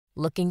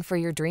Looking for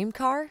your dream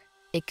car?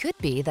 It could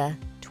be the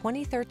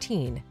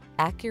 2013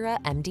 Acura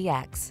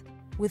MDX.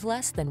 With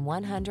less than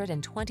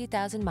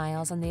 120,000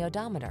 miles on the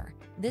odometer,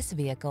 this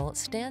vehicle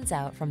stands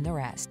out from the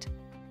rest.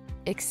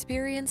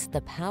 Experience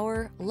the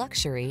power,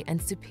 luxury, and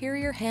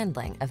superior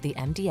handling of the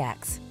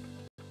MDX.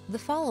 The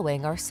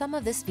following are some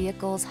of this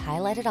vehicle's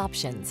highlighted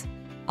options: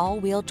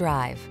 all-wheel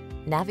drive,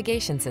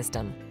 navigation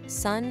system,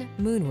 sun,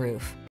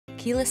 moonroof,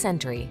 keyless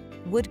entry,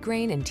 wood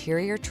grain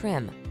interior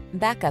trim,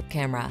 backup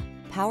camera,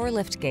 power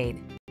liftgate,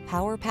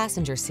 power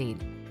passenger seat,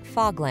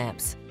 fog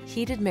lamps,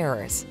 heated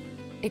mirrors.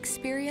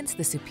 Experience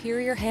the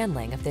superior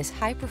handling of this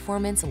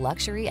high-performance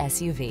luxury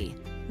SUV.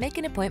 Make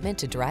an appointment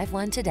to drive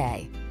one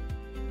today.